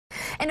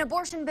An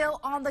abortion bill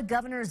on the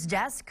governor's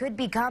desk could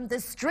become the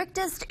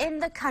strictest in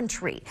the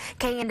country.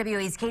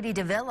 KNWA's Katie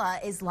Davila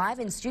is live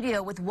in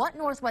studio with what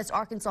Northwest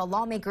Arkansas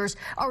lawmakers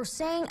are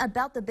saying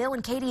about the bill.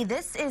 And Katie,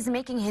 this is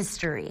making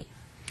history.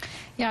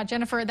 Yeah,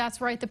 Jennifer,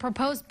 that's right. The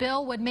proposed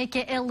bill would make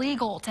it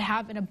illegal to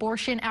have an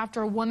abortion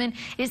after a woman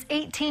is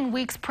 18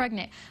 weeks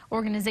pregnant.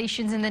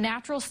 Organizations in the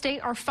natural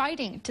state are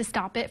fighting to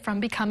stop it from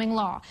becoming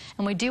law.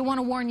 And we do want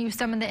to warn you,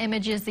 some of the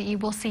images that you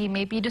will see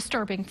may be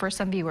disturbing for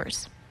some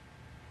viewers.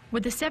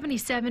 With a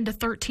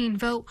 77-13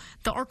 vote,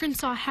 the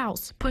Arkansas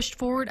House pushed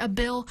forward a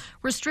bill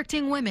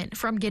restricting women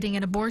from getting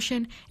an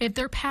abortion if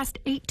they're past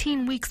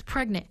 18 weeks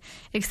pregnant,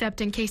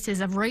 except in cases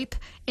of rape,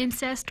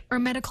 incest, or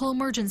medical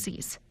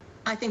emergencies.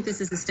 I think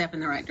this is a step in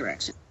the right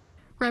direction.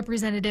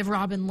 Representative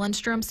Robin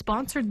Lundstrom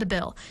sponsored the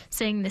bill,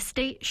 saying the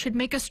state should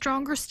make a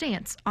stronger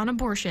stance on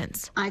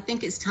abortions. I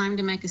think it's time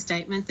to make a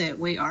statement that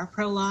we are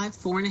pro-life.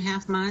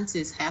 4.5 months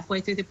is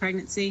halfway through the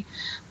pregnancy.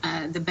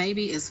 The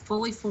baby is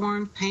fully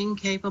formed, pain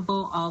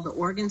capable. All the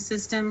organ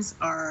systems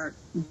are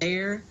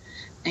there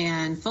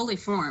and fully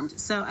formed.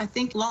 So I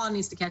think law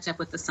needs to catch up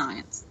with the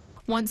science.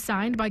 Once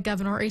signed by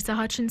Governor Asa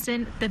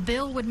Hutchinson, the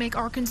bill would make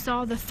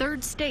Arkansas the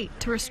third state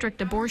to restrict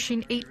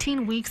abortion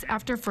 18 weeks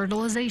after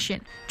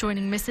fertilization,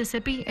 joining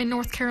Mississippi and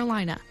North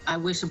Carolina. I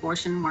wish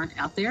abortion weren't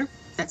out there.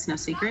 That's no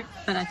secret,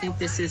 but I think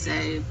this is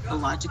a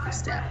logical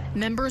step.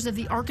 Members of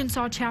the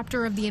Arkansas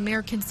chapter of the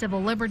American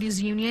Civil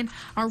Liberties Union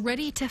are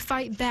ready to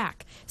fight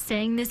back,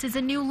 saying this is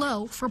a new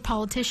low for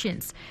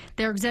politicians.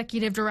 Their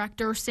executive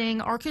director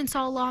saying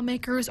Arkansas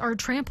lawmakers are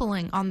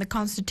trampling on the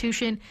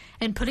Constitution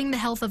and putting the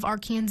health of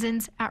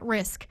Arkansans at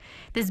risk.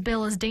 This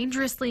bill is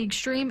dangerously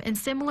extreme and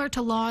similar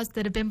to laws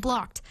that have been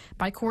blocked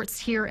by courts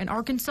here in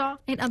Arkansas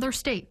and other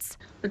states.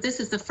 But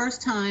this is the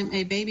first time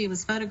a baby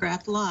was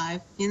photographed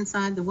live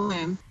inside the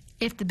womb.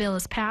 If the bill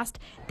is passed,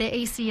 the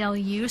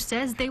ACLU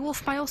says they will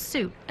file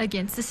suit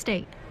against the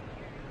state.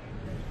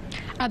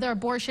 Other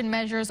abortion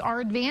measures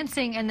are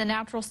advancing in the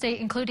natural state,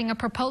 including a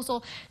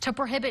proposal to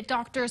prohibit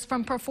doctors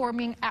from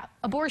performing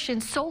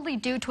abortions solely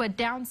due to a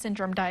Down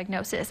syndrome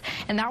diagnosis.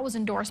 And that was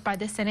endorsed by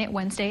the Senate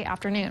Wednesday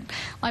afternoon.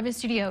 Live in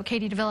studio,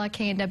 Katie Davila,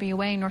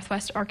 KNWA,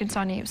 Northwest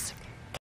Arkansas News.